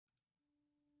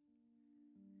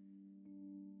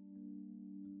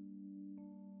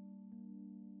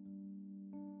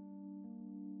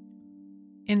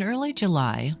In early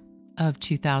July of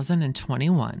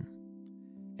 2021,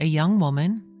 a young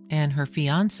woman and her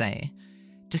fiance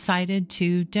decided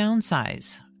to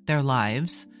downsize their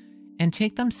lives and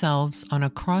take themselves on a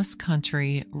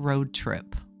cross-country road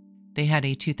trip. They had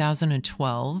a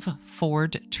 2012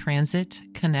 Ford Transit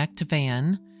Connect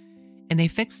van, and they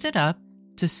fixed it up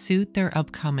to suit their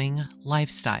upcoming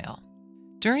lifestyle.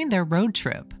 During their road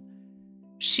trip,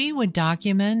 she would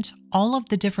document all of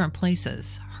the different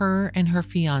places her and her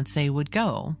fiance would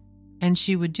go, and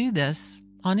she would do this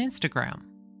on Instagram.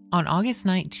 On August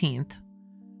 19th,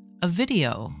 a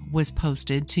video was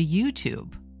posted to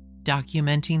YouTube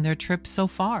documenting their trip so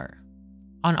far.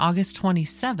 On August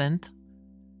 27th,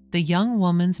 the young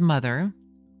woman's mother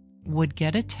would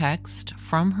get a text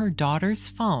from her daughter's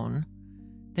phone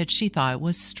that she thought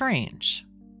was strange.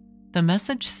 The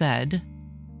message said,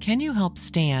 "Can you help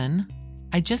Stan?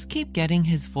 I just keep getting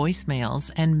his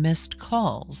voicemails and missed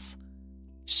calls."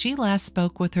 She last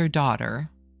spoke with her daughter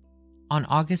on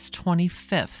August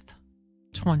 25th,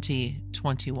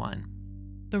 2021.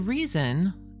 The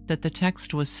reason that the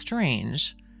text was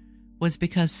strange was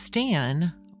because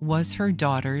Stan was her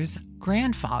daughter's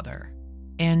grandfather,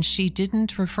 and she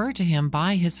didn't refer to him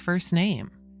by his first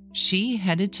name. She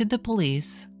headed to the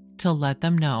police to let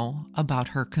them know about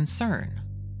her concern.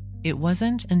 It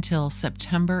wasn't until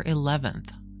September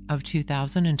 11th of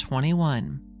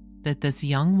 2021 that this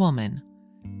young woman,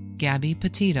 Gabby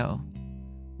Petito,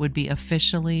 would be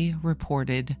officially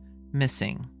reported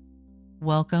missing.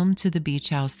 Welcome to the Beach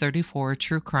House 34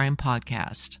 True Crime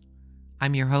Podcast.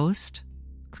 I'm your host,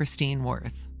 Christine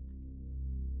Worth.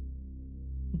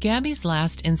 Gabby's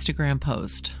last Instagram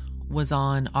post was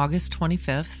on August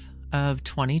 25th of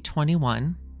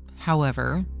 2021.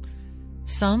 However,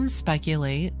 some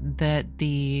speculate that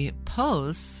the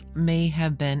posts may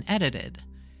have been edited,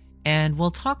 and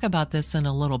we'll talk about this in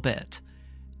a little bit.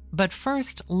 But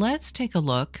first, let's take a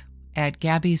look at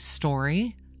Gabby's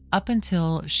story up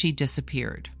until she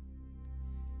disappeared.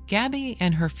 Gabby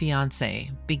and her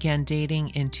fiance began dating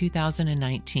in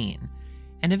 2019,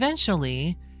 and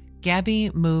eventually, Gabby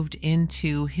moved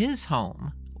into his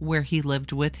home where he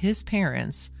lived with his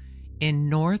parents in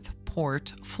North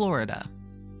Port, Florida.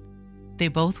 They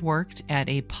both worked at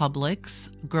a Publix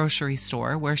grocery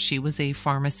store where she was a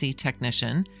pharmacy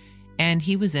technician and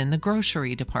he was in the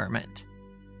grocery department.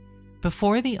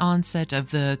 Before the onset of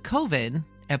the COVID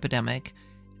epidemic,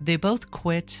 they both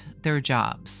quit their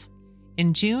jobs.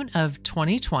 In June of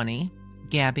 2020,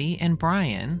 Gabby and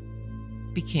Brian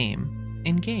became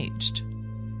engaged.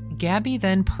 Gabby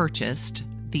then purchased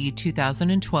the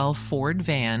 2012 Ford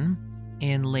van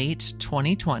in late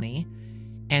 2020,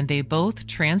 and they both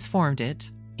transformed it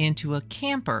into a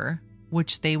camper,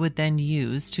 which they would then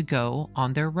use to go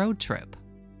on their road trip.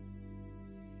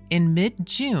 In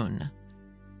mid-June,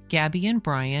 Gabby and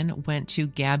Brian went to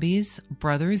Gabby's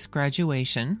brother's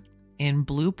graduation in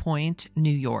Blue Point, New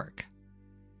York.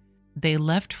 They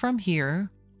left from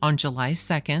here on July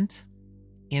 2nd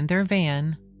in their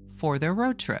van for their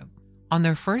road trip. On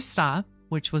their first stop,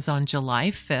 which was on July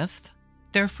 5th,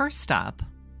 their first stop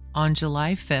on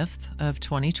July 5th of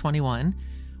 2021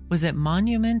 was at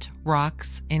Monument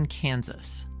Rocks in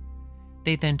Kansas.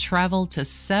 They then traveled to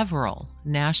several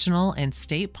national and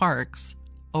state parks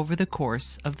over the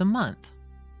course of the month.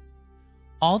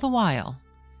 All the while,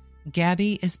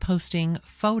 Gabby is posting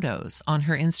photos on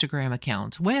her Instagram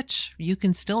account, which you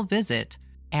can still visit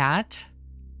at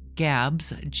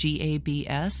Gabs,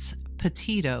 G-A-B-S,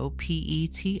 Petito,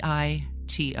 P-E-T-I-T-O.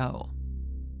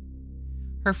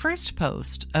 Her first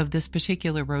post of this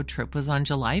particular road trip was on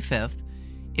July 5th.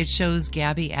 It shows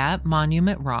Gabby at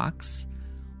Monument Rocks.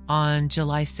 On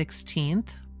July 16th,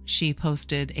 she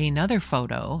posted another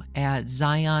photo at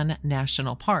Zion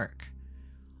National Park.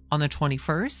 On the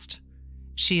 21st,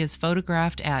 she is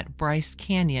photographed at Bryce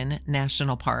Canyon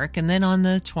National Park, and then on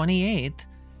the 28th,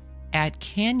 at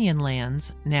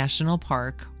Canyonlands National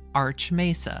Park, Arch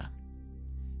Mesa.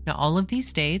 Now, all of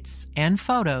these dates and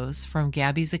photos from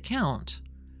Gabby's account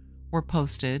were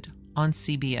posted on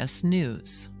CBS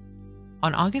News.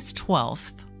 On August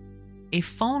 12th, a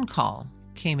phone call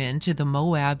came in to the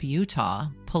Moab, Utah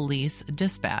police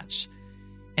dispatch,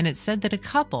 and it said that a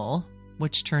couple,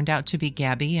 which turned out to be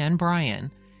Gabby and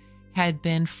Brian, had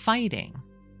been fighting,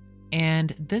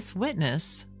 and this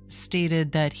witness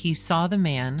stated that he saw the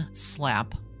man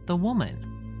slap the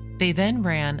woman. They then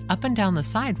ran up and down the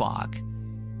sidewalk,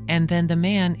 and then the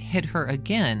man hit her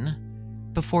again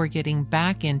before getting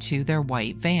back into their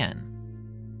white van.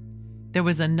 There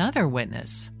was another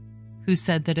witness who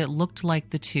said that it looked like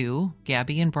the two,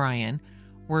 Gabby and Brian,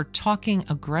 were talking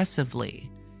aggressively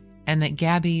and that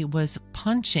Gabby was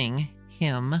punching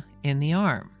him in the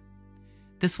arm.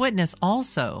 This witness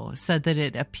also said that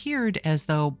it appeared as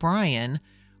though Brian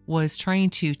was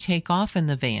trying to take off in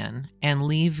the van and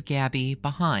leave Gabby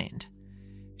behind.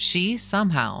 She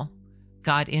somehow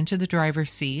got into the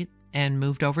driver's seat and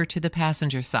moved over to the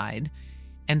passenger side,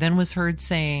 and then was heard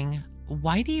saying,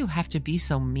 "Why do you have to be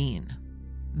so mean?"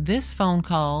 This phone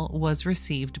call was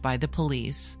received by the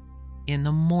police in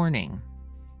the morning.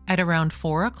 At around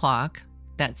 4 o'clock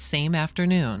that same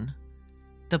afternoon,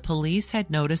 the police had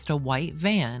noticed a white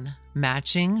van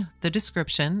matching the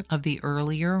description of the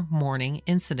earlier morning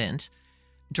incident,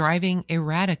 driving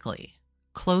erratically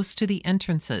close to the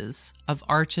entrances of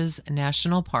Arches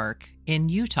National Park in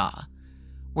Utah,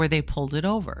 where they pulled it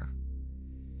over.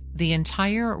 The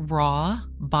entire raw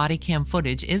body cam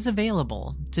footage is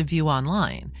available to view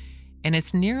online, and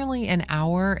it's nearly an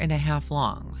hour and a half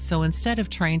long. So instead of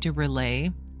trying to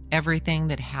relay everything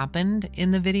that happened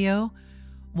in the video,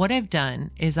 what I've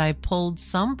done is I've pulled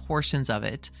some portions of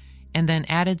it and then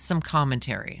added some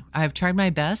commentary. I've tried my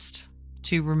best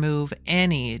to remove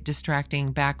any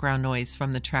distracting background noise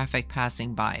from the traffic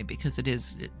passing by because it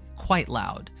is quite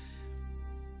loud.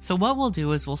 So what we'll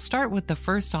do is we'll start with the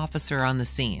first officer on the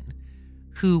scene,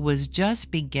 who was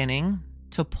just beginning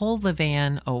to pull the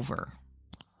van over.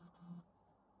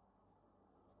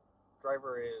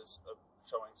 Driver is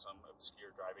showing some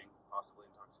obscure driving, possibly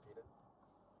intoxicated.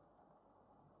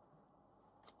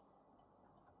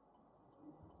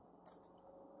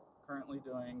 Currently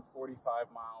doing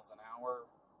 45 miles an hour.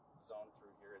 Zone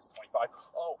through here is 25.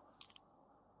 Oh!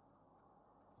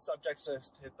 Subject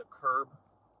just hit the curb.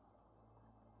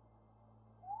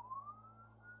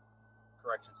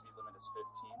 Correction, speed limit is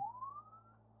 15.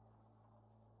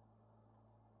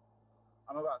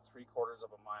 I'm about 3/4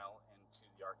 of a mile into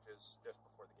the Arches, just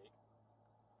before the gate.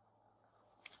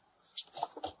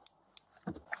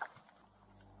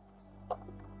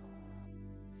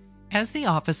 As the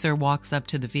officer walks up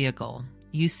to the vehicle,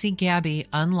 you see Gabby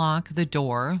unlock the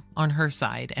door on her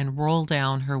side and roll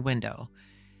down her window.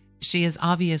 She is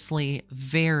obviously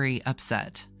very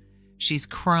upset. She's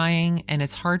crying, and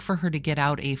it's hard for her to get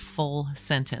out a full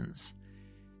sentence.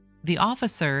 The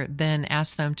officer then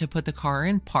asks them to put the car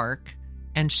in park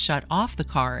and shut off the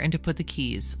car and to put the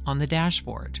keys on the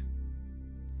dashboard.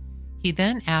 He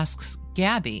then asks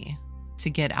Gabby to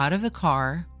get out of the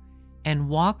car and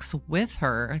walks with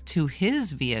her to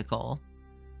his vehicle,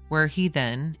 where he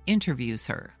then interviews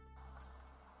her.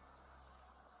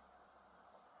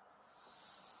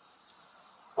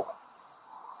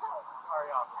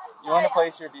 You want to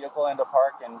place your vehicle into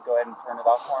park and go ahead and turn it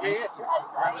off for me?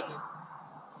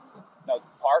 No,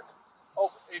 park? Oh,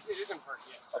 it isn't park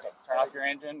yet. Okay, turn off your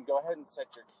engine. Go ahead and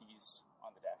set your keys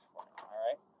on the dash for me, all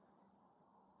right?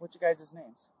 What's your guys'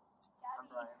 names? I'm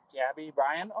Brian. Gabby,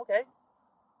 Brian? Okay.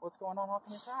 What's going on? How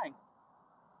come you're crying?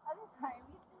 I'm sorry,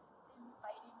 we've just been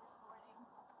fighting this morning.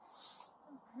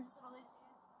 Some personal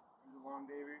issues. It was a long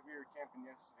day. We were camping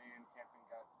yesterday, and camping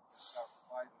got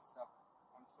flies and stuff.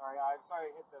 I'm sorry I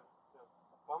hit the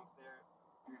bump there.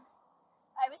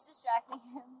 I was distracting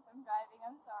him from driving.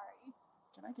 I'm sorry.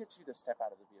 Can I get you to step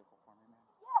out of the vehicle for me, man?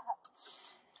 Yeah.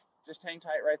 Just hang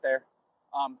tight right there.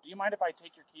 Do you mind if I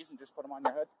take your keys and just put them on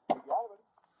your hood? You got it, buddy.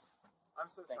 I'm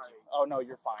so Thank sorry. you. Oh, no,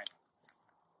 you're fine.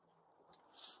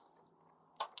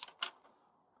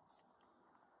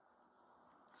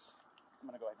 I'm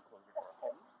going to go ahead and close your door,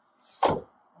 okay?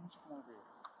 Why don't you come over here?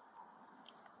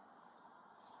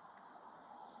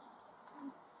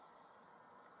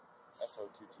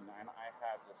 SO229. I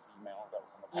have the female that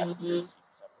was on the passenger seat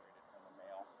separated from the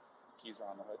male. Keys are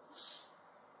on the hood.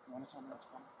 You want to tell me what's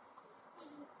going on?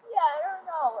 Yeah, I don't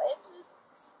know. It's just,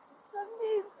 some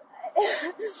days I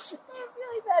have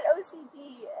really bad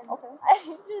OCD, and Okay. I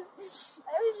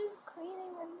was just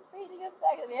cleaning and straightening up the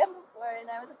back of the van before, and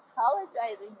I was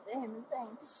apologizing to him and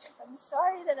saying, I'm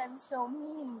sorry that I'm so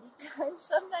mean, because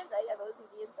sometimes I have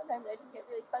OCD, and sometimes I just get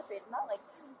really frustrated. Not like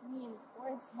mean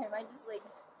towards him, I just like,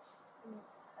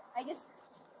 I guess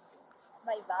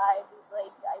my vibe is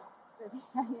like, I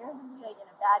am like in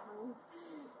a bad mood.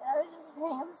 And I was just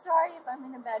saying, I'm sorry if I'm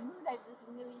in a bad mood. I've just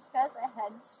been really stressed. I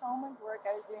had so much work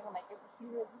I was doing on my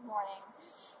computer this morning.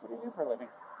 What do you do for a living?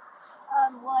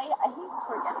 Well, I just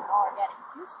work at an organic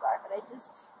juice bar, but I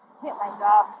just quit my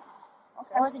job.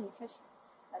 Okay. I was a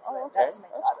nutritionist. That's what okay. that was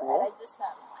my That's job. cool. And I just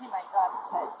quit my job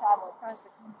to travel across the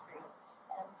country,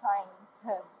 and I'm trying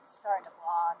to start a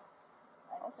blog.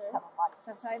 Okay. Have a blog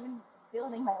stuff. So I've been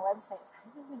building my website, so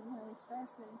I've been really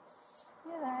stressed, and he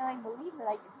doesn't really believe that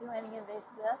I could do any of it,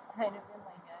 so that's kind of been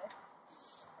like a,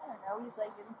 I don't know, he's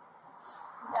like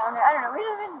down there, I don't know, we've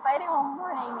just been fighting all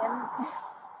morning, and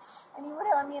And he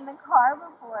wouldn't let me in the car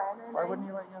before. And then Why wouldn't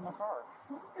he let you in the car?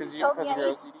 Because He of told me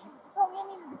your OCD? He told me I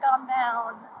needed to calm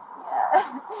down. Yeah.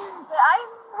 But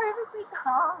I'm perfectly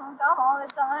calm. I'm calm all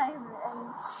the time.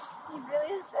 And he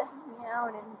really stresses me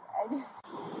out. And I just...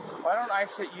 Why don't I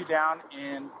sit you down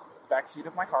in the back seat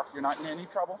of my car? You're not in any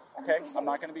trouble, okay? I'm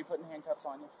not going to be putting handcuffs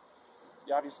on you.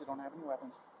 You obviously don't have any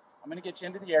weapons. I'm going to get you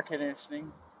into the air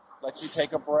conditioning, let you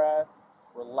take a breath,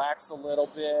 relax a little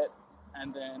bit,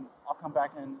 and then I'll come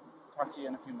back and talk to you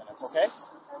in a few minutes, okay?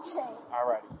 Okay. All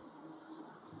righty.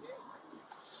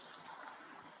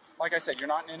 Like I said, you're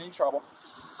not in any trouble.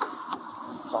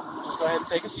 So just go ahead and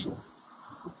take a seat.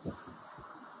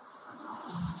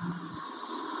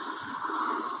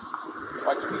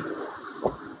 Watch your feet.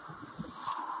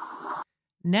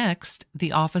 Next,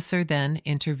 the officer then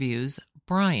interviews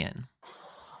Brian.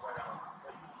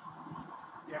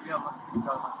 Gabrielle, you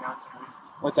talk to my fiance, right?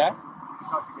 What's that? You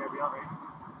talk to Gabrielle, right?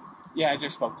 Yeah, I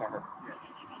just spoke to her.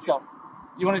 Yeah. So,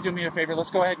 you want to do me a favor?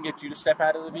 Let's go ahead and get you to step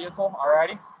out of the vehicle,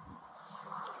 alrighty?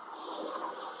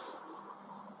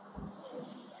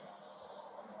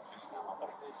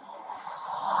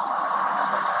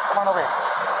 Come on over here.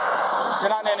 You're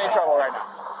not in any trouble right now.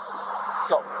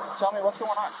 So, tell me what's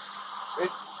going on.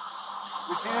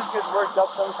 She just gets worked up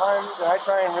sometimes, and I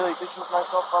try and really distance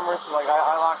myself from her, so like I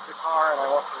lock the car and I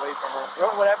walk away from her. You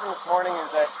know, what happened this morning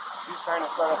is that she's trying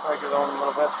to start up like her own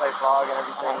little website blog and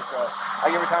everything, so I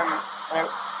give her time. And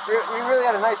we really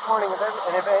had a nice morning with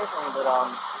everything, but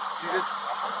she just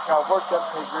got worked up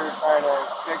because we were trying to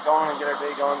get going and get our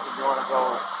day going because we want to go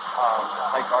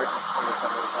like arches before the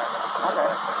Sunday time.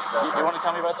 Okay. You want to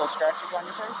tell me about those scratches on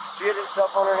your face? She had a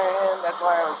cell phone in her hand. That's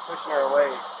why I was pushing her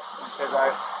away, just because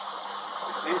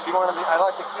she wanted me. I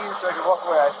locked the keys so I could walk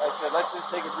away. I said, let's just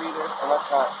take a breather and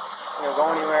let's not, go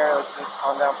anywhere. Let's just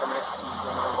calm down for a minute. She was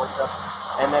getting a little worked up,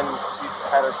 and then she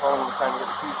had her phone and was trying to get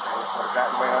the keys from me. So I got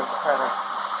away. I was just trying to.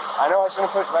 I know I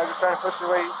shouldn't push, but I was just trying to push her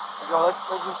away to go. Let's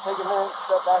just take a minute,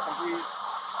 step back, and breathe.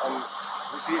 And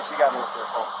she got me with her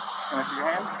phone. Can I see your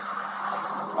hand?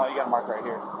 Oh, you got a mark right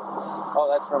here. Oh,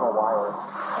 that's from a wire.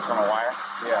 That's from a wire?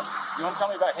 Yeah. You want to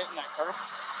tell me about hitting that curb?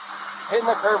 Hitting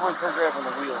the curb was her grabbing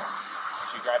the wheel.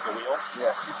 She grabbed the wheel?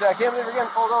 Yeah. She said, I can't believe we're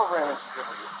getting pulled over, and then she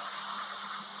grabbed the wheel.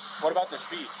 What about the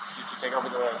speed? Did she take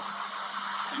over the...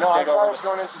 No, I thought I was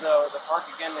going into the park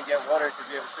again to get water because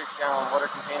we have a 6-gallon water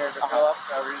container to fill up,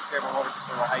 so we were just grabbing water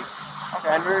for the hike.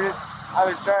 Okay. And I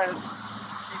was trying to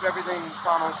keep everything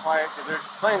calm and quiet because there's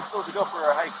plans still to go for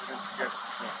a hike. But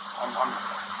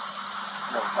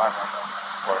I'm sorry about that.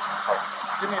 Of course.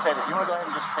 Do me a favor. You want to go ahead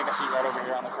and just take a seat right over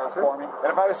here on the curb for me? And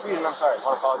if I was speeding, I'm sorry.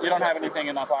 I apologize. You don't have anything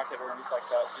in that pocket or anything like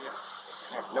that, do you?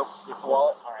 Nope. Just the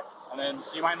wallet? All right. And then,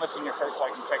 do you mind lifting your shirt so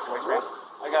I can check the waistband?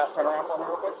 Turn around for me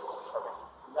real quick. Perfect.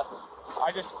 Nothing.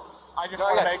 I just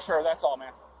want to make sure. That's all,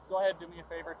 man. Go ahead, do me a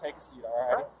favor, take a seat, all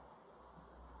right?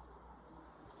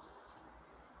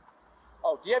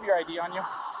 Oh, do you have your ID on you?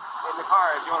 In the car,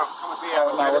 if you want to come with me,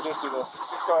 No, we'll just do this.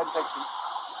 Just go ahead and take a seat.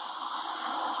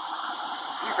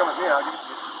 You come with me, I'll give it to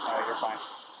you. All right, you're fine.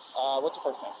 What's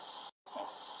your first name?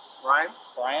 Ryan?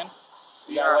 Brian?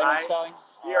 Is that Layman spelling?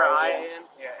 B-R-I-N,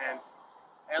 yeah, and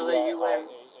L-A-U-N.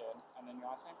 And then your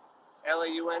last name?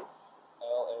 L-A-U-N.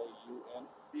 L-A-U-N.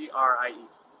 B-R-I-E.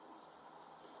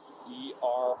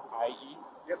 D-R-I-E?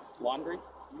 Yep. Laundry?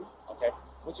 Mm-hmm. Okay.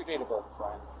 What's your date of birth,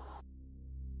 Brian?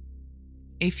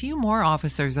 A few more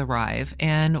officers arrive,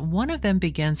 and one of them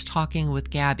begins talking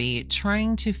with Gabby,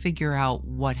 trying to figure out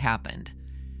what happened.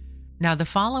 Now, the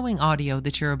following audio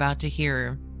that you're about to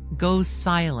hear goes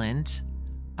silent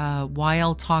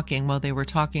while they were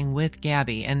talking with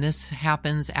Gabby, and this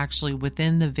happens actually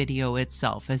within the video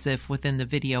itself, as if within the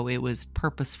video it was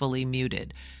purposefully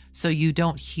muted. So you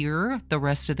don't hear the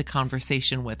rest of the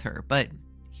conversation with her, but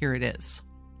here it is.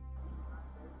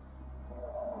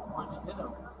 Where'd you hit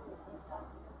him?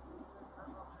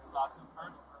 Slapped him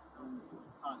first?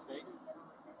 On his face?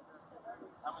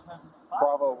 How many times did you slap?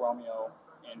 Bravo, Romeo,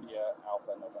 India,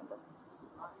 Alpha, November.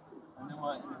 And then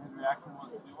what? And his reaction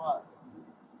was to do what?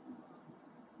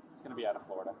 It's going to be out of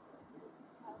Florida.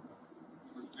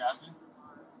 He just grabbed you?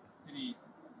 Did he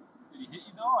hit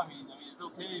you though? I mean, it's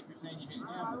okay if you're saying he hit him.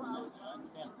 I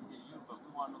understand if he hit you, but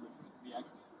we want to know the truth. If he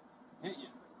actually hit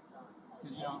you.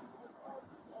 Because,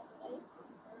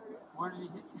 where did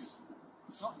he hit you?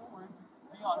 Don't worry. Just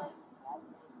be honest.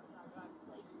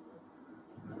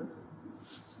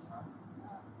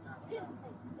 Did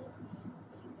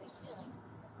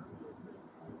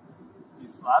he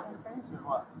slap your face or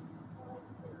what?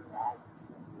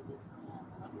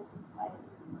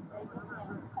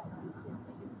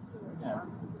 Yeah.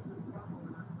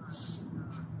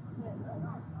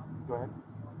 Go ahead.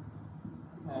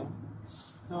 Okay.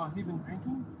 So has he been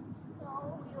drinking?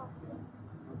 No, we don't.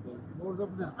 Okay. What was up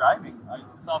with his driving?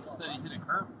 This officer said he hit a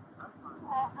curb.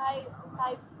 I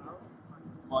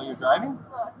While you're driving?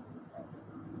 well,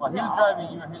 While he was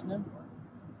driving, you were hitting him?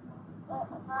 not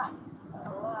a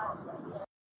lot.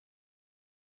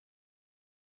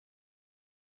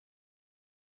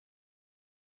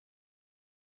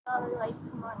 Like,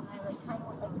 come on, I like kind of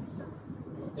like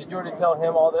something. Did you already tell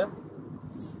him all this?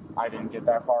 I didn't get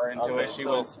that far into Okay, it. She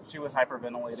so was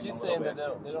hyperventilating She's a little saying bit.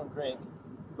 that they don't drink,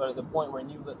 but at the point when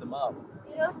you lit them up,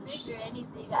 You don't drink or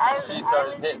anything. She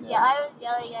started hitting him. I was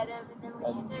yelling at him, and then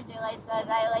when you turned your lights on,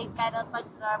 I like kind of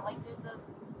punched his arm like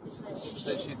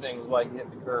she's saying why he hit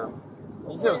the curb.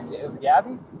 You said it was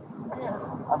Gabby?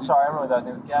 I'm sorry, I remember that.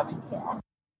 It was Gabby? Yeah.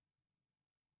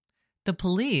 The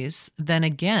police then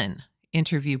again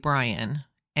interview Brian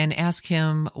and ask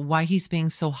him why he's being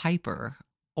so hyper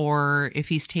or if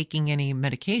he's taking any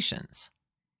medications.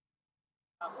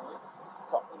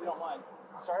 So, if you don't mind,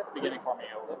 start at the beginning for me.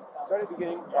 Start at the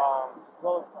beginning.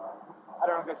 Well, I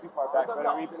don't want to go too far back, but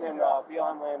we've been in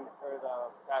BLM land for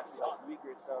the past week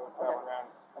or so, traveling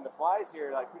around, and the flies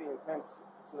here are like pretty intense.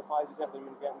 So the flies have definitely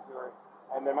been getting to her,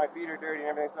 and then my feet are dirty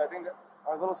and everything. So I think that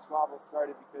our little squabble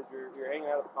started because we were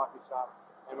hanging out at the coffee shop,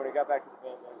 and when we got back to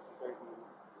the van, there was some dirt and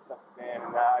stuff in the van,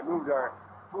 and I moved our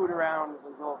food around. It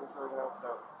was a little disorganized,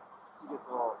 so she gets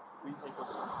a little.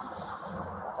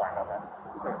 Sorry about that.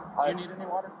 It's okay. Do you need any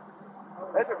water?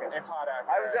 That's okay. It's hot out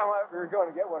I here. was down. We were going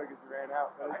to get water because we ran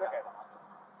out, but it's okay.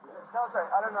 No, it's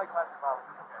alright. I don't like plastic bottles.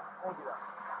 It's okay. Thank you,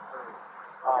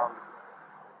 though.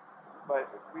 But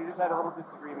we just had a little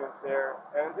disagreement there.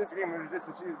 And the disagreement was just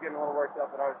that she was getting a little worked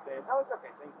up, and I was saying, "No, it's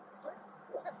okay. Thank you so much."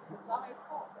 It's not my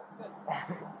fault. That's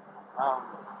good.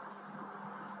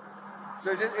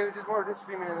 So it was just more of a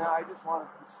disagreement, and I just wanted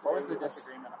to. What was the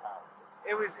disagreement about?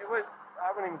 It was.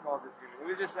 I wouldn't even call it disagreement. It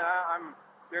was just that I'm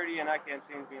dirty and I can't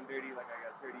change being dirty. Like I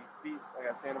got dirty feet, I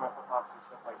got sand in my flip flops and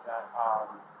stuff like that.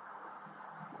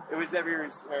 It was that we were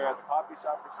at the coffee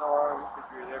shop for so long because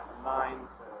we were there from 9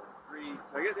 to 3.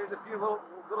 So there's a few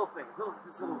little things, little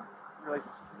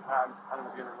relationships. I don't know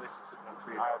if you're in a relationship, but I'm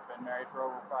sure you're. I've been married for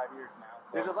over 5 years now.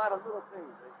 So. There's a lot of little things.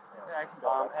 Right? Yeah, I can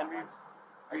go. And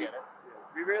I get it.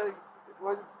 We really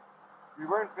we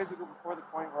weren't physical before the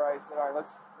point where I said, all right,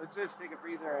 let's just take a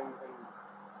breather and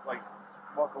like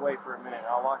walk away for a minute.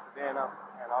 I'll lock the van up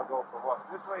and I'll go for a walk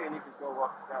this way, and you can go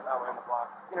walk that way on the block.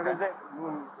 You know, there's that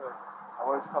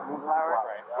what is it called, moonflower?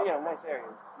 Right. You know, nice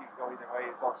areas. You can go either way.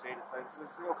 It's all shaded. So let's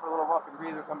go for a little walk and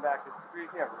breather. Come back because we're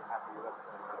never happy with it.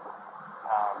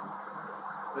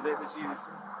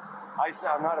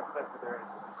 I'm not upset with her.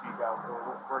 She got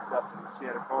worked up and she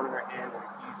had her phone in her hand and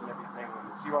her keys and everything.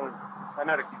 And she wanted,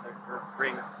 not her keys, her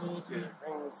rings. Her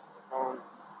rings, her phone.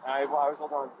 And I was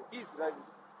holding on to the keys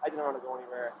because I didn't want to go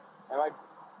anywhere. And my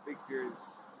big fear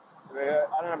is,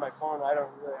 I don't have my phone. I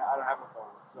don't have my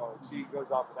phone. So she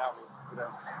goes off without me.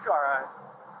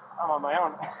 I'm on my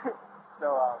own.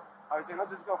 So I was saying,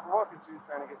 let's just go for a walk. And she was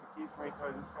trying to get the keys for me. So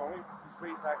I was just going, just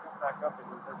wait, back up. And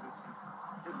that's when she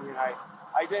hit me. And I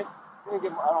didn't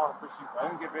get, I don't want to push you, but I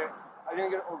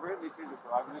didn't get overtly physical.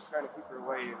 I was just trying to keep her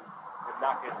away and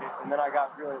not get hit. And then I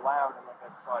got really loud, and like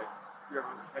that's probably drew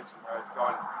everyone's attention where I was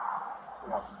going,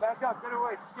 back up, get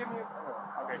away, just give me a...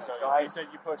 Okay, so you said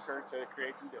you pushed her to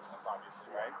create some distance, obviously,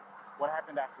 right? What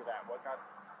happened after that? What got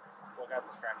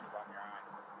the scratches on your eye?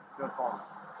 The phone.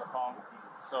 The phone?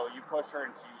 So you pushed her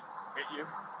and she hit you?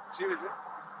 She was... it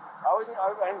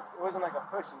wasn't like a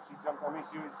push and she jumped on me.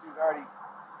 She was already...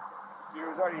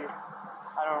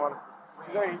 I don't want to...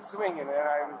 She was already swinging and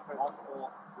I was...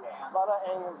 A lot of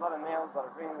angles, a lot of nails, a lot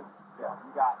of rings. Yeah,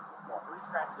 you got 3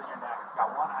 scratches on your neck. You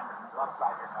got 1 on your left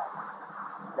side of your nose.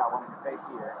 You got 1 in your face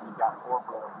here, and you got 4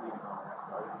 bleeding over there.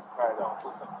 So just try to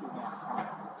put some 2 hands.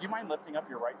 Do you mind lifting up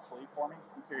your right sleeve for me?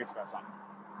 I'm curious about something.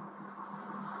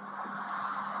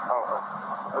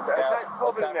 Okay. It's a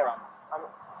little bit of nails.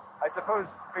 I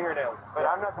suppose fingernails, but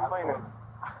I'm not complaining.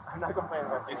 I'm not complaining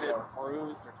about Is fingernails. it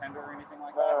bruised or tender or anything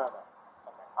like No. that?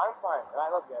 Okay. I'm fine, and I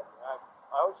love Gabby.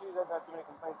 I hope she doesn't have too many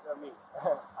complaints about me.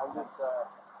 I'm just, I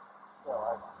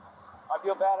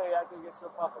feel bad I think it's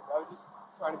so public. I was just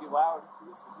trying to be loud to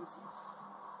this, I just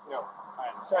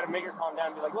try to make her calm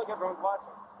down and be like, look, everyone's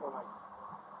watching. And I'm like,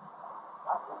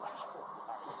 stop this.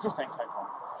 Thank you.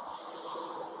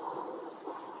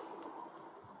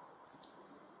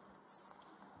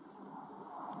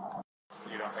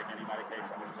 You don't take any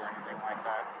medications or anything like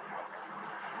that?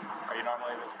 Okay. Are you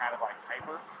normally this kind of like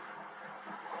hyper?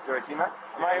 Do I see my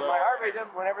heart rate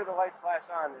up whenever the lights flash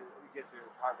on? It gets your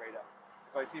heart rate up.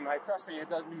 Do I see my? Trust me, it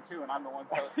does me too, and I'm the one.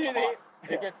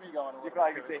 It gets me going a little. You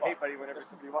probably bit could say, "Hey, buddy," whenever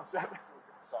somebody walks up.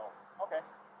 So okay.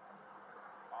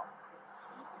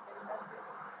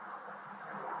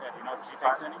 She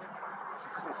takes any?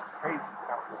 She's crazy.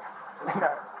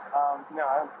 No,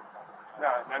 I don't think so. No,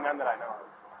 none that I know of.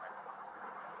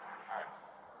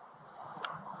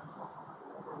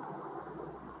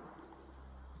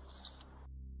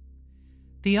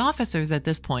 The officers at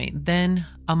this point then,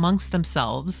 amongst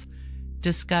themselves,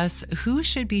 discuss who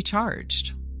should be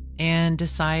charged and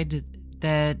decide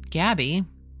that Gabby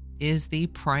is the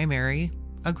primary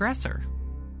aggressor.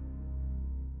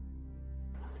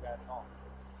 Too bad at all.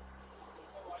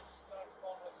 Oh, I just got a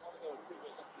phone with one of the two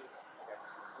witnesses.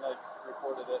 And I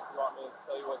recorded it. You want me to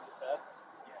tell you what he said?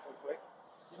 Yeah. Real quick.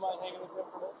 Do you mind hanging with him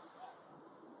for a minute?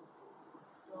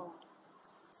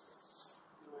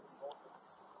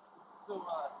 So,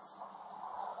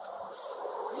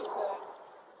 he said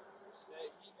that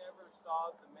he never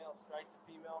saw the male strike the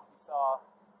female. He saw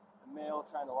the male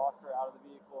trying to lock her out of the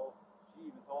vehicle. She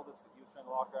even told us that he was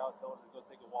trying to lock her out, tell her to go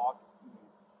take a walk.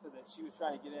 So that she was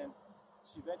trying to get in.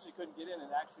 She eventually couldn't get in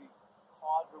and actually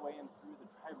clawed her way in through the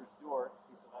driver's door.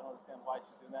 He says, I don't understand why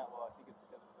she's doing that. Well, I think it's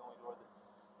because it was the only door that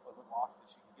wasn't locked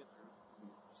that she could get through.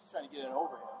 She's trying to get in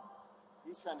over him.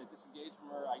 He's trying to disengage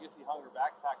from her. I guess he hung her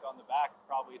backpack on the back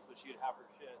probably so she would have her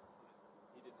shit so that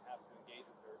he didn't have to engage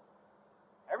with her.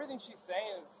 Everything she's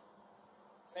saying is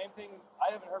the same thing. I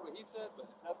haven't heard what he said, but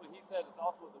if that's what he said, it's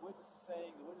also what the witness is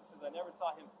saying. The witness says, I never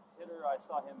saw him hit her. I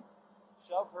saw him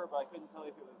shove her, but I couldn't tell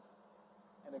you if it was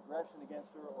an aggression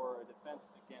against her or a defense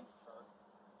against her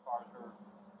as far as her,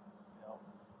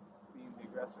 being the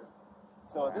aggressor.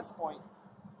 So at this point,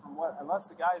 unless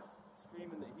the guy's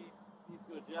screaming that he needs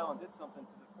to go to jail and did something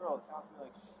to this girl, it sounds to me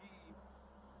like she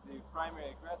is the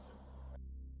primary aggressor.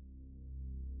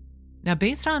 Now,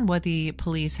 based on what the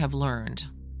police have learned,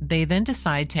 they then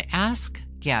decide to ask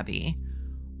Gabby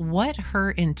what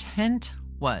her intent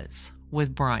was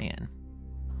with Brian.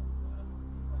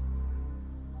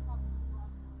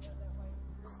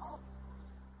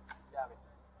 Gabby,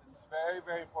 this is a very,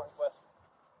 very important question.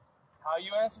 How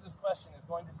you answer this question is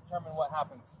going to determine what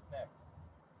happens next.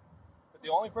 The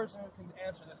only person who can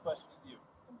answer this question is you.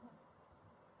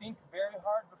 Think very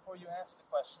hard before you answer the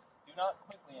question. Do not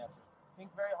quickly answer.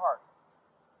 Think very hard.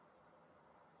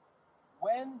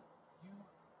 When you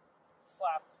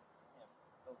slapped him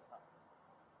those times,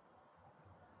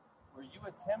 were you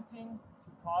attempting to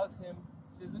cause him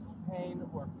physical pain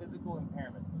or physical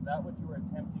impairment? Was that what you were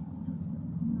attempting to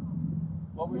do?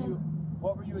 What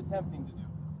were you attempting to do?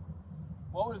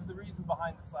 What was the reason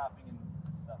behind the slapping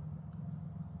and stuff?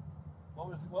 What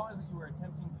was it you were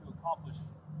attempting to accomplish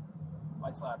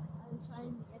by slapping? I was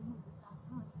trying to get him to stop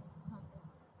punching.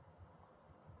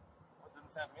 Well, it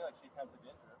doesn't sound to me like she attempted to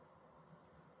injure him.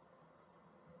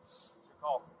 It's your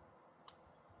call.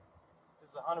 This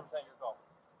is 100% your call.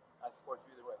 I support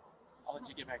you either way. I'll let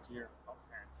you get back to your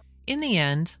parents. In the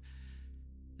end,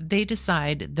 they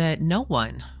decide that no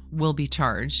one will be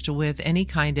charged with any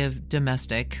kind of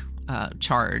domestic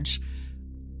charge.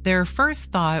 Their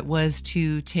first thought was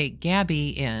to take Gabby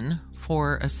in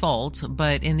for assault,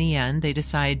 but in the end, they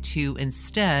decide to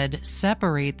instead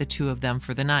separate the two of them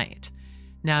for the night.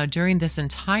 Now, during this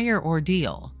entire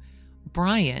ordeal,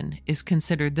 Brian is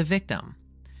considered the victim.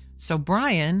 So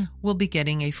Brian will be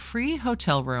getting a free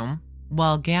hotel room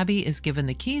while Gabby is given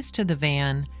the keys to the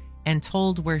van and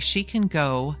told where she can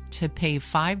go to pay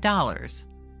 $5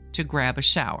 to grab a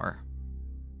shower.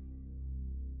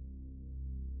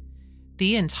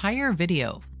 The entire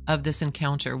video of this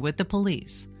encounter with the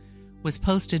police was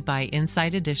posted by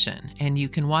Inside Edition, and you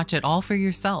can watch it all for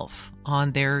yourself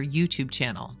on their YouTube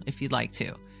channel if you'd like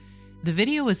to. The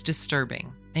video is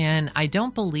disturbing, and I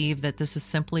don't believe that this is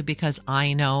simply because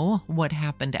I know what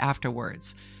happened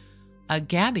afterwards.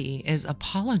 Gabby is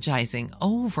apologizing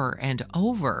over and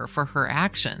over for her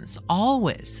actions,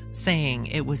 always saying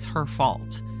it was her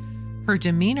fault. Her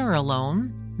demeanor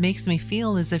alone makes me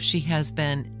feel as if she has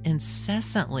been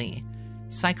incessantly,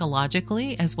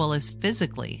 psychologically as well as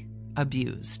physically,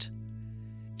 abused.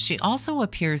 She also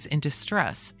appears in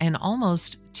distress and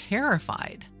almost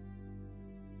terrified.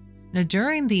 Now,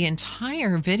 during the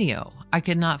entire video, I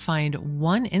could not find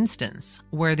one instance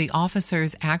where the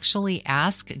officers actually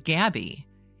asked Gabby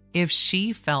if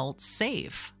she felt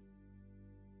safe.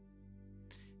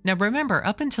 Now, remember,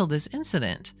 up until this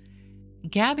incident,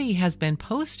 Gabby has been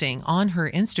posting on her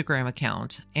Instagram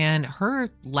account, and her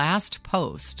last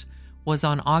post was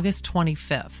on August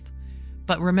 25th.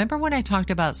 But remember when I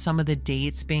talked about some of the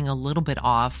dates being a little bit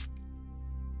off?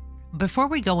 Before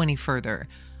we go any further,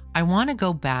 I want to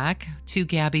go back to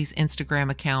Gabby's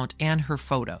Instagram account and her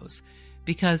photos,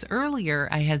 because earlier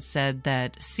I had said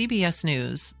that CBS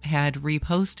News had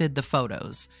reposted the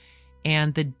photos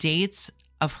and the dates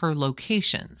of her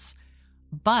locations.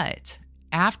 But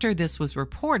after this was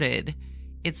reported,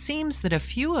 it seems that a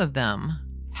few of them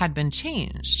had been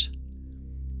changed.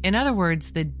 In other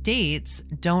words, the dates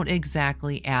don't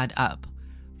exactly add up.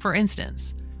 For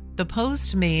instance, the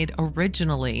post made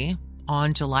originally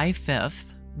on July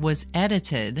 5th was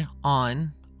edited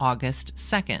on August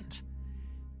 2nd.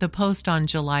 The post on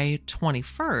July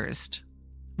 21st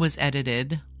was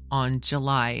edited on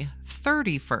July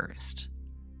 31st.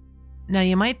 Now,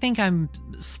 you might think I'm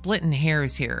splitting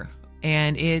hairs here,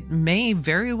 and it may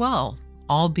very well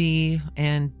all be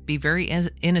very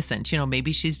innocent.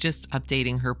 Maybe she's just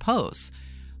updating her posts.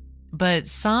 But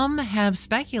some have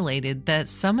speculated that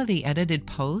some of the edited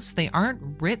posts, they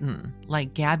aren't written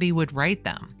like Gabby would write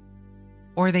them,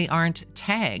 or they aren't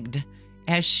tagged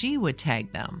as she would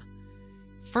tag them.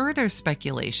 Further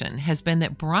speculation has been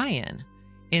that Brian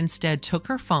instead took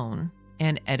her phone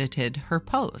and edited her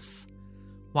posts.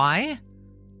 Why?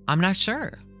 I'm not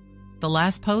sure. The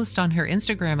last post on her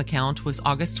Instagram account was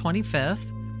August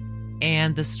 25th,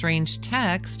 and the strange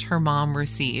text her mom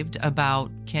received about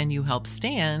 "Can you help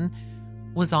Stan?"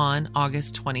 was on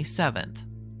August 27th.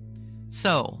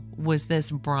 So, was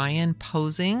this Brian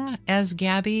posing as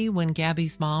Gabby when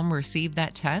Gabby's mom received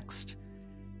that text?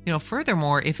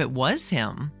 Furthermore, if it was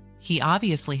him, he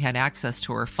obviously had access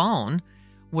to her phone,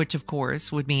 which of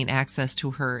course would mean access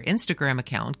to her Instagram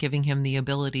account, giving him the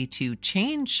ability to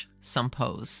change some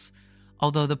posts.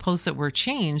 Although the posts that were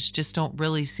changed just don't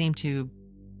really seem to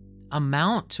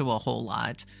amount to a whole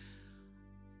lot.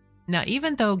 Now,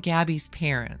 even though Gabby's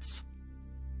parents,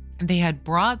 they had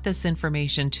brought this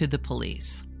information to the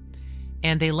police,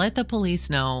 and they let the police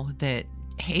know that,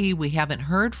 hey, we haven't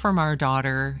heard from our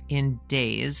daughter in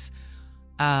days.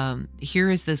 Here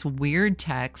is this weird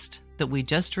text that we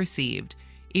just received.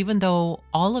 Even though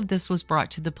all of this was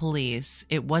brought to the police,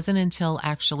 it wasn't until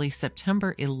actually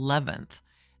September 11th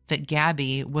that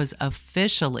Gabby was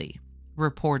officially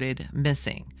reported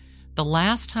missing. The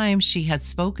last time she had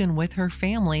spoken with her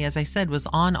family, as I said, was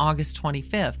on August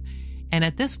 25th. And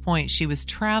at this point, she was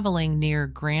traveling near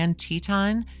Grand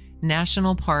Teton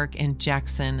National Park in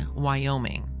Jackson,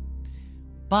 Wyoming.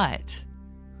 But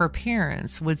her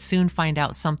parents would soon find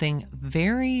out something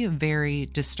very, very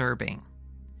disturbing.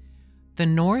 The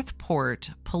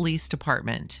Northport Police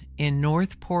Department in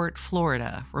Northport,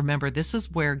 Florida, remember, this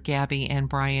is where Gabby and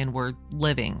Brian were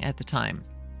living at the time.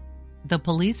 The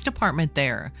police department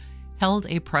there held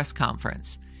a press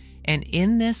conference, and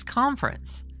in this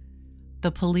conference,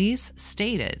 the police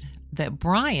stated that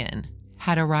Brian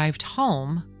had arrived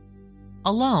home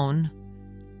alone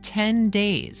 10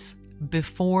 days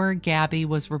before Gabby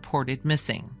was reported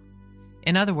missing.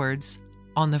 In other words,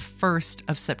 on the 1st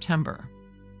of September.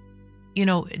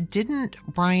 Didn't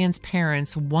Brian's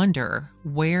parents wonder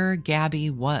where Gabby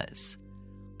was?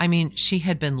 I mean, she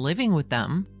had been living with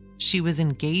them. She was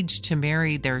engaged to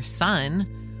marry their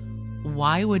son.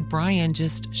 Why would Brian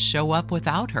just show up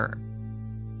without her?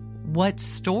 What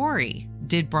story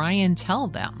did Brian tell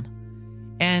them?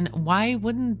 And why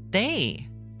wouldn't they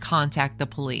contact the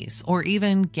police or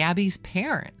even Gabby's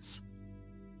parents?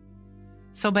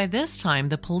 So by this time,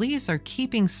 the police are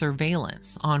keeping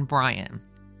surveillance on Brian.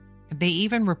 They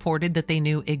even reported that they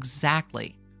knew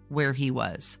exactly where he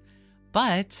was.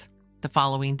 But the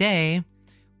following day,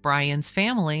 Brian's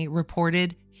family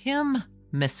reported him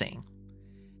missing.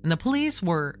 And the police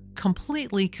were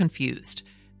completely confused.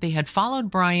 They had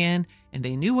followed Brian and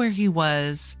they knew where he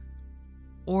was.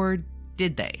 Or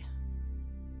did they?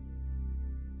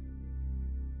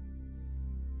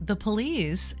 The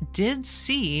police did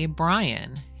see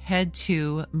Brian head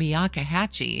to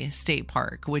Meakahatchee State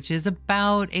Park, which is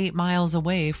about 8 miles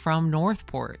away from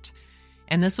Northport.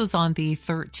 And this was on the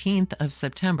 13th of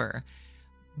September.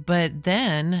 But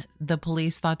then the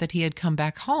police thought that he had come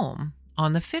back home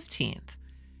on the 15th.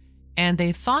 And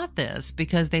they thought this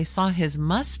because they saw his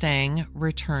Mustang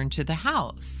return to the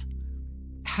house.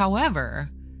 However,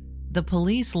 the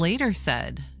police later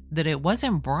said that it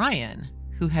wasn't Brian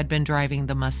who had been driving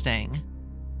the Mustang,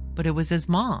 but it was his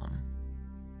mom.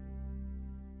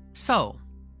 So,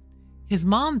 his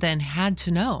mom then had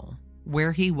to know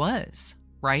where he was,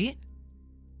 right?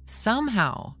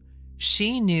 Somehow,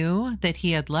 she knew that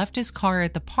he had left his car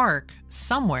at the park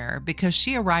somewhere because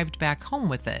she arrived back home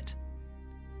with it.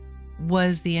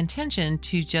 Was the intention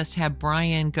to just have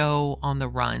Brian go on the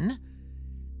run?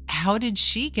 How did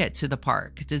she get to the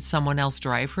park? Did someone else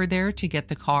drive her there to get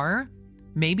the car?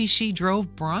 Maybe she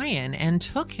drove Brian and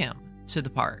took him to the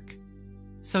park.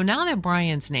 So now that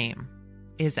Brian's name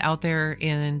is out there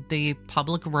in the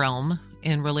public realm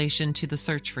in relation to the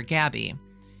search for Gabby,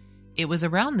 It was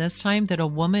around this time that a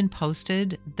woman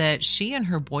posted that she and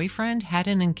her boyfriend had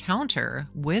an encounter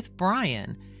with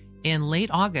Brian in late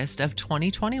August of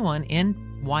 2021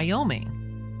 in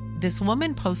Wyoming. This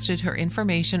woman posted her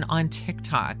information on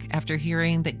TikTok after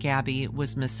hearing that Gabby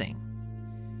was missing.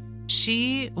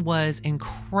 She was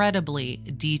incredibly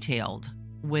detailed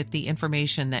with the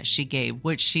information that she gave,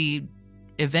 which she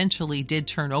eventually did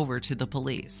turn over to the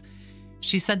police.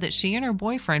 She said that she and her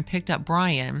boyfriend picked up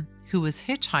Brian, who was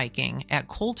hitchhiking at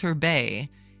Coulter Bay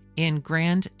in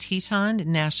Grand Teton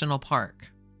National Park.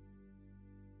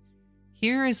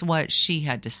 Here is what she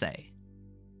had to say.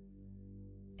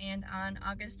 And on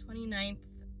August 29th,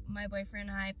 my boyfriend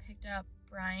and I picked up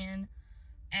Brian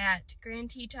at Grand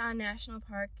Teton National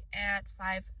Park at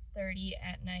 5:30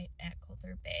 at night at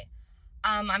Coulter Bay.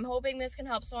 I'm hoping this can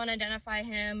help someone identify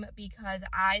him because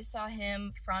I saw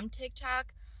him from TikTok,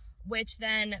 which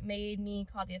then made me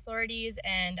call the authorities,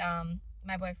 and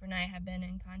my boyfriend and I have been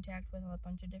in contact with a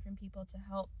bunch of different people to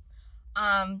help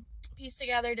piece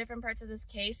together different parts of this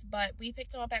case. But we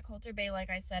picked him up at Coulter Bay,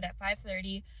 like I said, at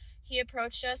 5:30. He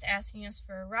approached us asking us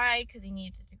for a ride because he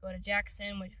needed to go to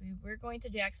Jackson, which we were going to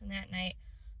Jackson that night.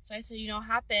 So I said,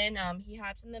 hop in. He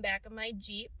hopped in the back of my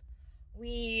Jeep.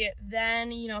 We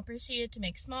then, proceeded to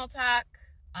make small talk.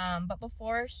 But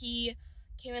before he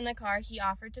came in the car, he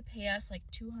offered to pay us like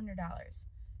 $200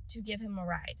 to give him a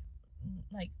ride,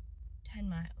 like 10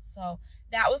 miles. So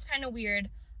that was kind of weird.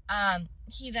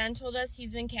 He then told us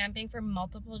he's been camping for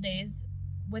multiple days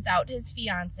without his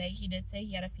fiance. He did say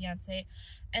he had a fiance,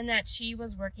 and that she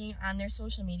was working on their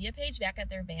social media page back at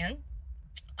their van.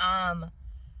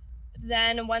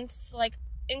 Then once,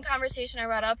 in conversation, I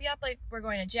brought up, we're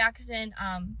going to Jackson.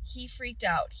 He freaked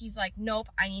out. He's like, nope,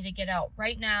 I need to get out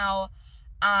right now.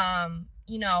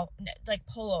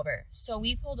 Pull over. So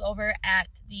we pulled over at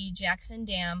the Jackson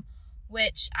Dam,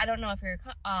 which I don't know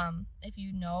if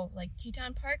you know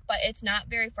Teton Park, but it's not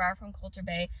very far from Coulter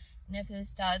Bay. And if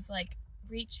this does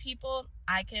reach people,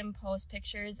 I can post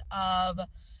pictures of,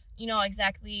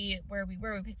 exactly where we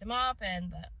picked him up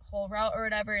and the whole route or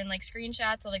whatever, and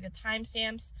screenshots of the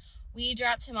timestamps. We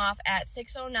dropped him off at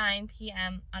 6:09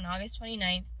 p.m. on August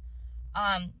 29th.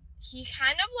 He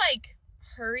kind of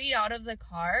hurried out of the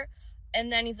car,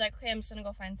 and then he's like, okay, I'm just gonna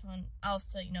go find someone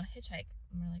else to, hitchhike.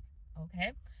 And we're like,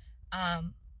 okay.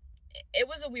 It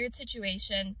was a weird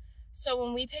situation. So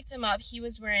when we picked him up, he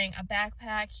was wearing a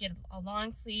backpack, he had a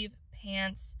long sleeve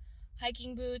pants,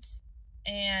 hiking boots,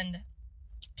 and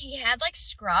he had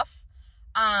scruff.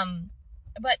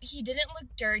 But he didn't look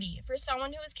dirty. For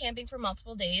someone who was camping for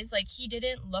multiple days, he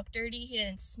didn't look dirty, he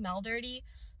didn't smell dirty.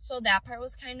 So that part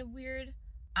was kind of weird.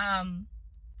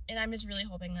 And I'm just really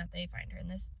hoping that they find her,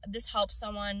 and this helps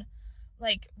someone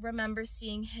remember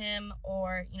seeing him,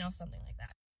 or something like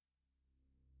that.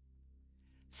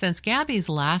 Since Gabby's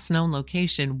last known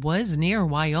location was near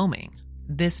Wyoming,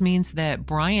 this means that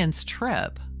Brian's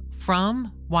trip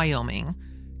from Wyoming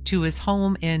to his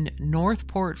home in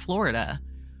Northport, Florida,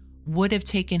 would have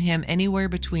taken him anywhere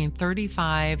between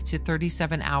 35 to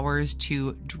 37 hours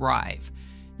to drive.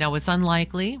 Now, it's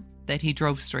unlikely that he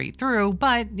drove straight through,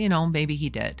 but, maybe he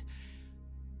did.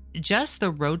 Just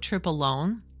the road trip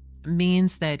alone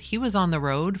means that he was on the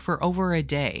road for over a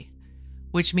day,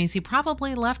 which means he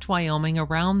probably left Wyoming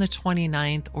around the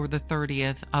 29th or the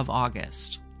 30th of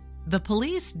August. The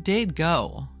police did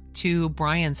go to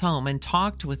Brian's home and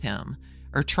talked with him,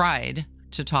 or tried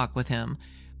to talk with him,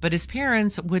 but his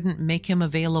parents wouldn't make him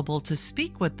available to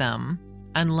speak with them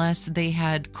unless they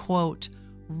had, quote,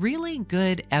 really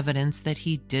good evidence that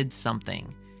he did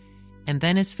something. And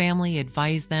then his family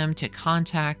advised them to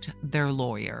contact their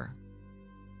lawyer.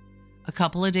 A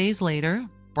couple of days later,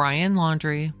 Brian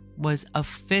Laundrie was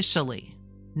officially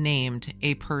named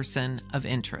a person of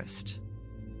interest.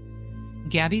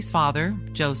 Gabby's father,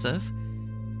 Joseph,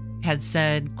 had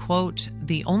said, quote,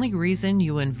 the only reason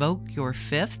you invoke your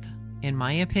fifth, in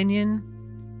my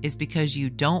opinion, is because you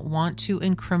don't want to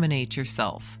incriminate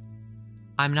yourself.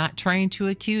 I'm not trying to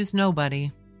accuse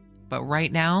nobody, but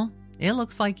right now, it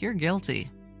looks like you're guilty.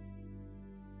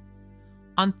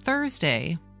 On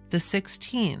Thursday, the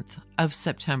 16th of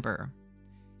September,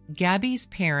 Gabby's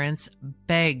parents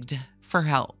begged for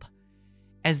help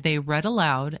as they read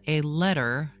aloud a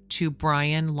letter to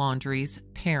Brian Laundrie's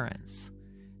parents.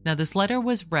 Now, this letter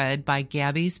was read by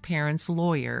Gabby's parents'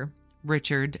 lawyer,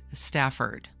 Richard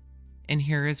Stafford. And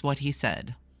here is what he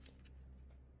said.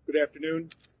 Good afternoon.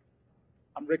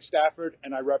 I'm Rick Stafford,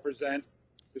 and I represent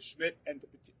the Schmidt and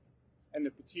the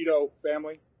Petito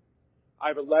family. I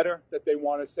have a letter that they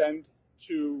want to send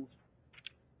to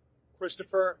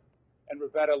Christopher and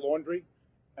Rebecca Laundrie,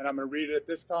 and I'm going to read it at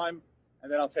this time,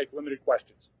 and then I'll take limited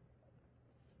questions.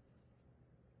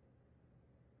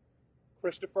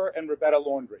 Christopher and Roberta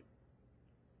Laundrie.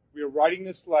 We are writing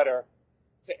this letter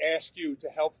to ask you to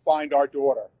help find our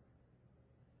daughter.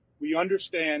 We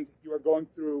understand you are going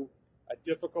through a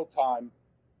difficult time,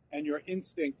 and your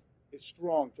instinct is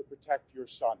strong to protect your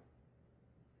son.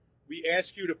 We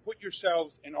ask you to put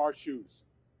yourselves in our shoes.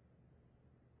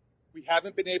 We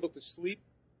haven't been able to sleep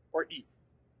or eat,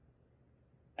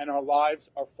 and our lives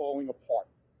are falling apart.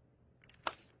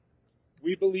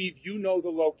 We believe you know the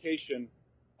location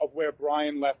of where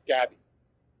Brian left Gabby.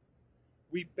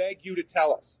 We beg you to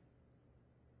tell us.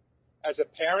 As a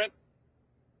parent,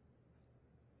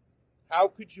 how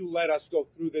could you let us go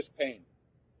through this pain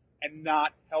and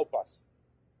not help us?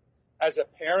 As a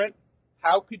parent,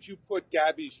 how could you put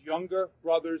Gabby's younger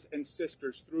brothers and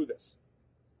sisters through this?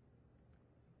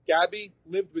 Gabby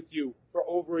lived with you for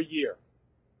over a year.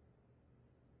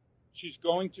 She's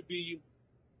going to be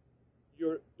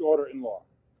your daughter-in-law.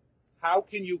 How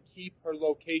can you keep her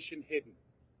location hidden?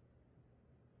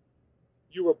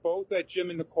 You were both at Jim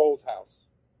and Nicole's house.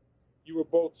 You were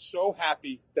both so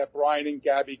happy that Brian and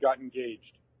Gabby got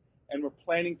engaged and were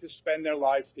planning to spend their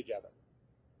lives together.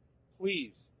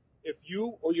 Please, if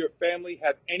you or your family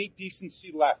have any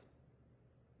decency left,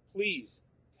 please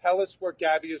tell us where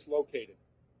Gabby is located.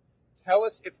 Tell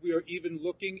us if we are even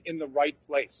looking in the right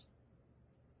place.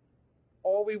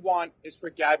 All we want is for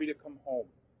Gabby to come home.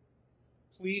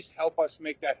 Please help us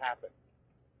make that happen.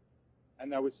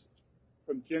 And that was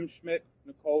from Jim Schmidt,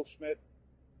 Nicole Schmidt,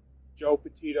 Joe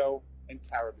Petito, and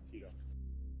Cara Petito.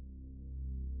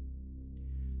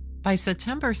 By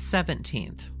September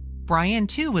 17th, Brian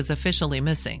too was officially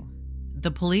missing.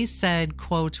 The police said,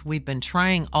 quote, "We've been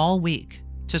trying all week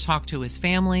to talk to his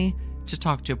family, to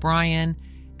talk to Brian,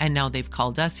 and now they've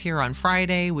called us here on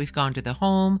Friday. We've gone to the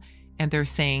home, and they're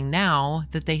saying now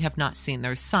that they have not seen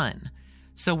their son.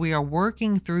 So we are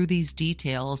working through these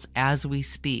details as we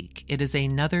speak." It is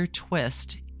another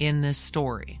twist in this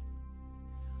story.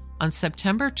 On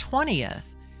September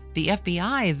 20th, the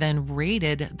FBI then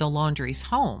raided the Laundrie's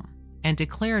home and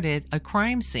declared it a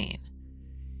crime scene.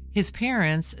 His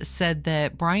parents said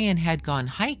that Brian had gone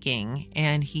hiking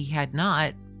and he had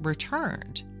not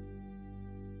returned.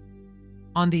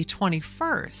 On the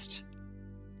 21st,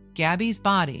 Gabby's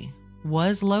body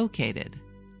was located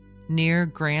near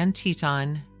Grand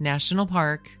Teton National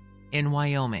Park in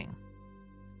Wyoming.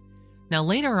 Now,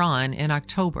 later on in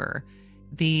October,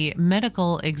 the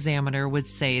medical examiner would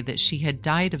say that she had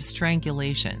died of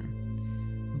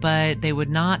strangulation, but they would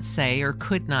not say or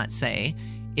could not say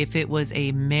if it was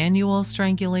a manual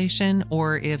strangulation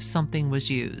or if something was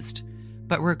used.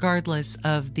 But regardless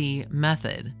of the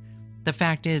method, the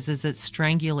fact is that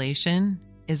strangulation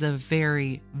is a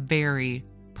very, very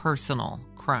personal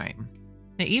crime.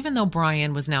 Now, even though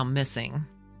Brian was now missing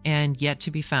and yet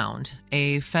to be found,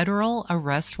 a federal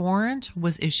arrest warrant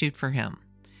was issued for him.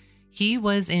 He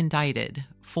was indicted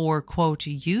for, quote,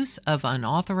 "use of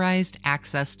unauthorized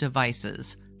access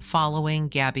devices following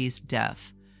Gabby's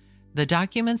death." The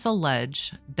documents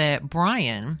allege that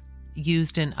Brian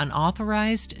used an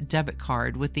unauthorized debit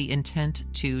card with the intent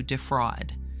to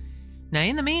defraud. Now,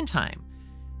 in the meantime,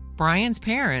 Brian's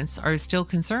parents are still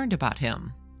concerned about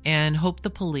him and hope the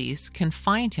police can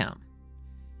find him.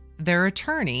 Their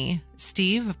attorney,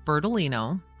 Steve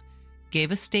Bertolino,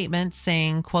 gave a statement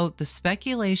saying, quote, "The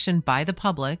speculation by the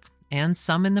public and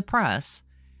some in the press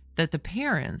that the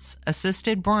parents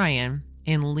assisted Brian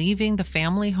in leaving the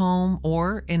family home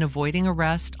or in avoiding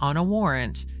arrest on a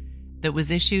warrant that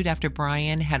was issued after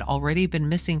Brian had already been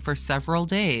missing for several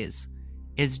days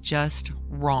is just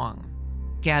wrong."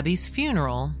 Gabby's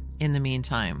funeral, in the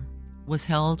meantime, was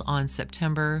held on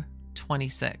September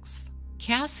 26th.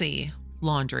 Cassie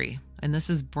Laundrie, and this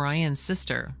is Brian's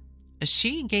sister,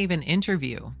 she gave an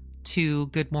interview to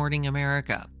Good Morning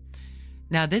America.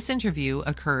 Now, this interview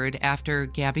occurred after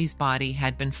Gabby's body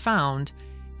had been found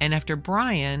and after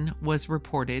Brian was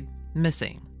reported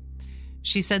missing.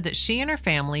 She said that she and her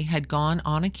family had gone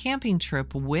on a camping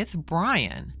trip with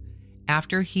Brian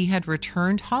after he had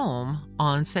returned home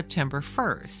on September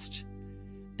 1st.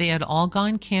 They had all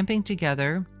gone camping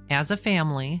together as a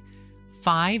family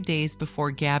 5 days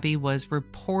before Gabby was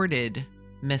reported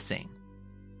missing.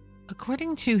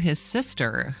 According to his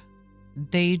sister,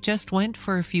 they just went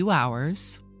for a few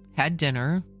hours, had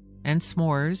dinner and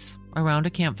s'mores around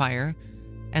a campfire,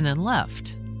 and then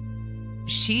left.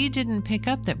 She didn't pick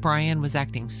up that Brian was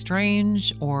acting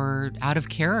strange or out of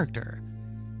character.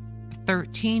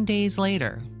 13 days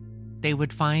later, they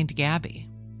would find Gabby.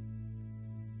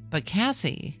 But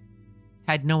Cassie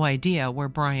had no idea where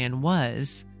Brian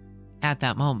was at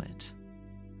that moment.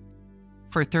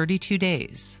 For 32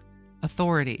 days,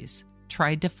 authorities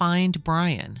tried to find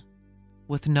Brian,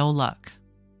 with no luck.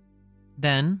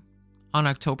 Then, on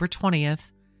October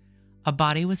 20th, a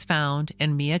body was found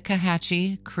in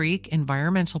Miakahatchee Creek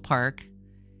Environmental Park,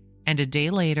 and a day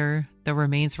later, the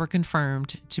remains were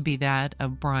confirmed to be that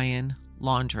of Brian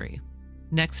Laundrie.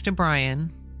 Next to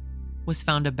Brian was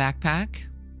found a backpack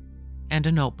and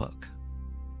a notebook.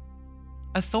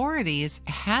 Authorities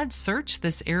had searched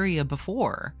this area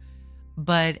before,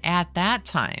 but at that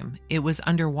time, it was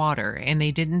underwater and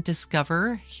they didn't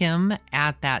discover him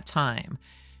at that time.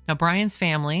 Now, Brian's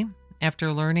family,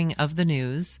 after learning of the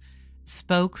news,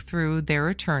 spoke through their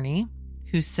attorney,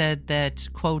 who said that,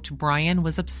 quote, Brian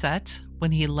was upset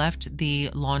when he left the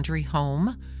Laundrie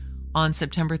home on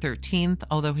September 13th,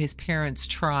 although his parents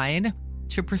tried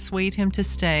to persuade him to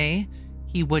stay,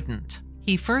 he wouldn't.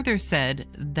 He further said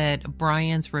that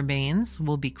Brian's remains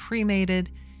will be cremated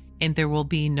and there will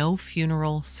be no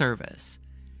funeral service.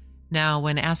 Now,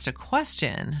 when asked a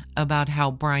question about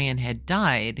how Brian had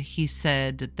died, he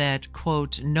said that,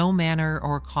 quote, no manner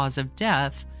or cause of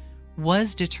death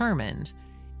was determined,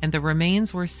 and the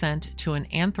remains were sent to an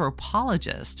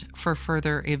anthropologist for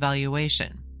further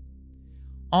evaluation.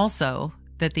 Also,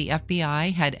 that the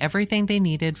FBI had everything they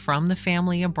needed from the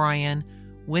family of Brian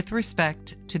with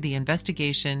respect to the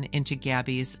investigation into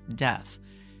Gabby's death.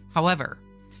 However,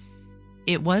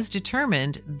 it was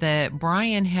determined that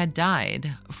Brian had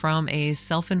died from a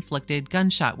self-inflicted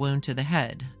gunshot wound to the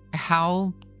head.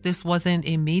 How this wasn't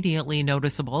immediately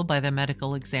noticeable by the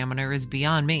medical examiner is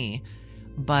beyond me,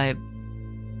 but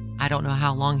I don't know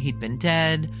how long he'd been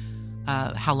dead,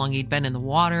 how long he'd been in the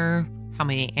water, how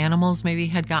many animals maybe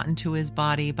had gotten to his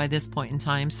body by this point in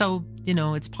time. So,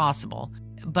 it's possible.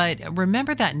 But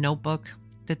remember that notebook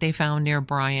that they found near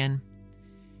Brian?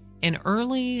 In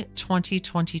early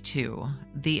 2022,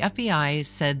 the FBI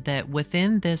said that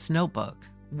within this notebook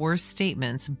were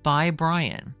statements by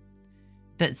Brian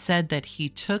that said that he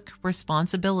took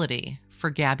responsibility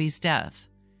for Gabby's death,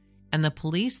 and the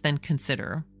police then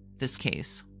consider this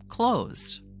case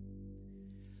closed.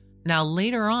 Now,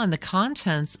 later on, the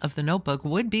contents of the notebook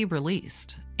would be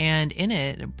released, and in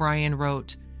it, Brian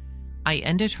wrote, I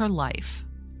ended her life.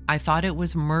 I thought it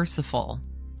was merciful,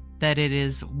 that it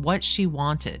is what she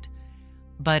wanted.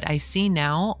 But I see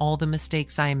now all the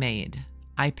mistakes I made.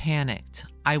 I panicked.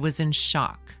 I was in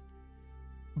shock.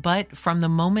 But from the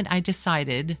moment I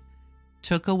decided,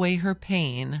 took away her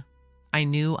pain, I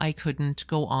knew I couldn't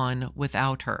go on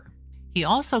without her. He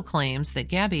also claims that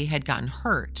Gabby had gotten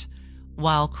hurt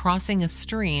while crossing a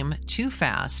stream too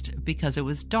fast because it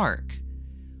was dark.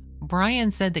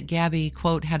 Brian said that Gabby,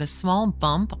 quote, had a small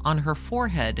bump on her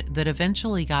forehead that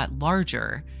eventually got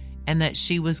larger, and that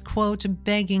she was, quote,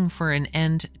 begging for an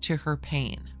end to her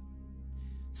pain.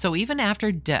 So even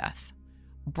after death,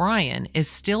 Brian is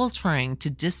still trying to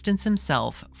distance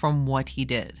himself from what he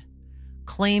did,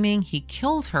 claiming he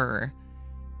killed her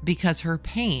because her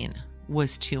pain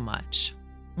was too much.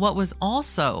 What was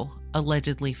also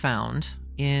allegedly found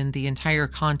in the entire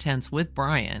contents with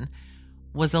Brian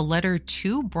was a letter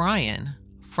to Brian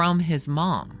from his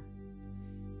mom.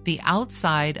 The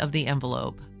outside of the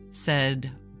envelope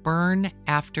said, burn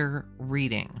after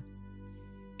reading.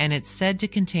 And it's said to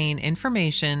contain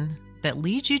information that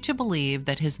leads you to believe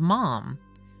that his mom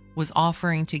was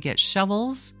offering to get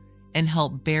shovels and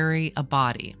help bury a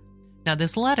body. Now,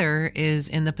 this letter is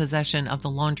in the possession of the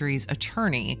Laundrie's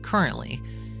attorney currently.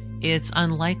 It's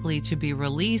unlikely to be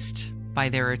released by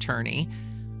their attorney,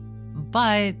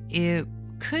 but it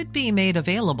could be made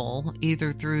available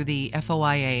either through the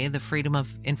FOIA, the Freedom of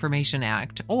Information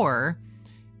Act, or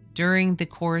during the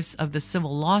course of the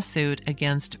civil lawsuit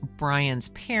against Brian's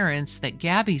parents that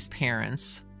Gabby's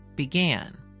parents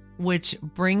began. Which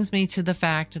brings me to the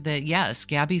fact that, yes,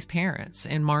 Gabby's parents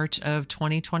in March of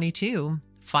 2022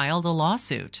 filed a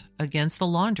lawsuit against the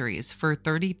Laundries for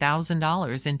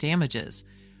 $30,000 in damages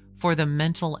for the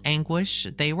mental anguish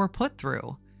they were put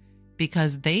through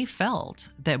because they felt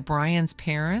that Brian's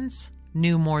parents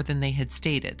knew more than they had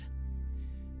stated.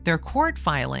 Their court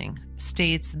filing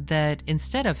states that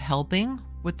instead of helping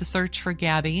with the search for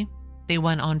Gabby, they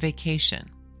went on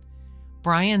vacation.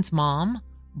 Brian's mom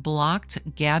blocked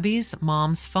Gabby's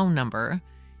mom's phone number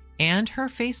and her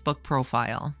Facebook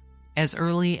profile as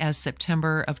early as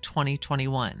September of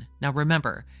 2021. Now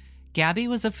remember, Gabby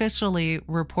was officially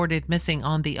reported missing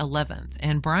on the 11th,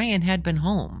 and Brian had been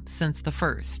home since the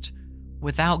 1st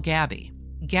without Gabby.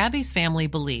 Gabby's family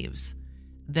believes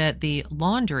that the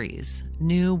Laundries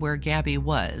knew where Gabby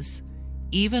was,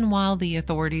 even while the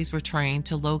authorities were trying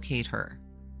to locate her.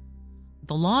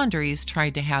 The Laundries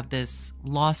tried to have this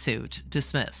lawsuit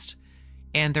dismissed,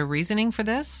 and their reasoning for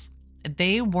this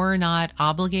they were not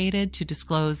obligated to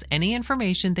disclose any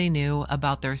information they knew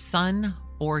about their son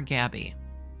or Gabby.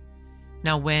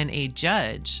 Now, when a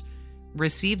judge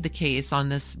received the case on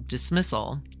this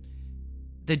dismissal,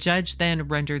 the judge then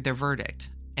rendered their verdict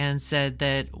and said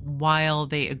that while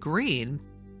they agreed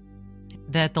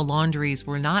that the Laundries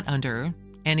were not under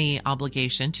any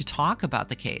obligation to talk about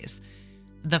the case,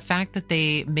 the fact that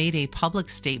they made a public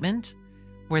statement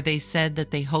where they said that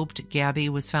they hoped Gabby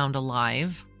was found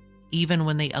alive, even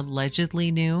when they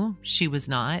allegedly knew she was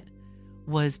not,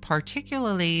 was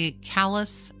particularly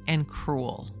callous and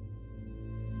cruel.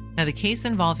 Now, the case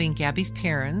involving Gabby's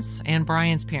parents and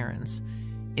Brian's parents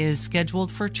is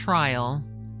scheduled for trial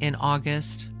in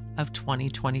August of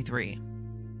 2023.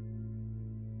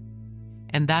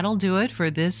 And that'll do it for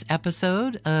this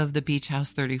episode of the Beach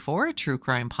House 34 True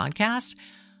Crime Podcast.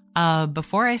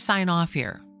 Before I sign off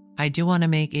here, I do want to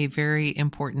make a very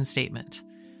important statement.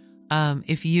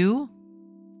 If you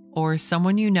or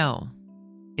someone you know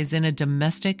is in a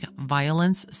domestic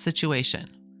violence situation,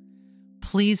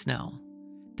 please know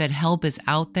that help is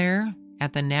out there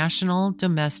at the National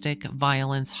Domestic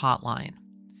Violence Hotline.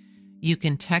 You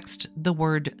can text the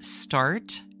word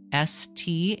START,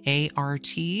 START,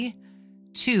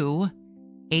 to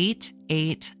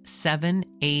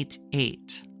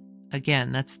 88788.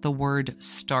 Again, that's the word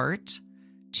START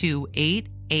to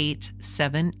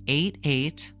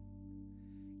 88788.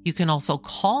 You can also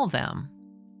call them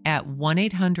at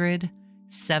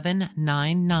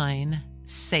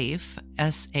 1-800-799-SAFE,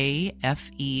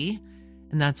 SAFE,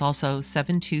 and that's also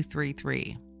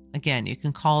 7233. Again, you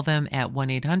can call them at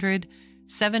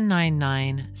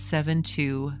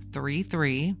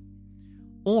 1-800-799-7233,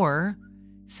 or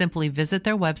simply visit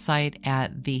their website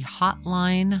at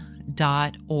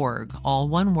thehotline.org, all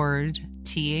one word,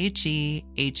 THEHOTLINE,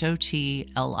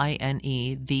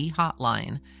 the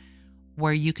hotline,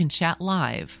 where you can chat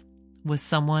live with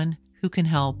someone who can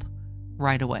help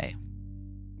right away.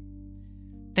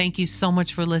 Thank you so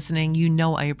much for listening. You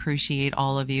know I appreciate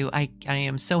all of you. I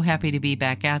am so happy to be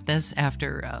back at this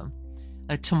after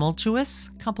a tumultuous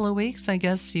couple of weeks, I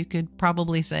guess you could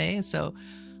probably say. So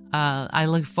I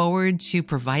look forward to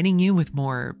providing you with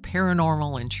more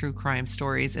paranormal and true crime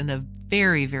stories in the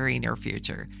very, very near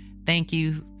future. Thank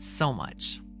you so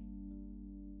much.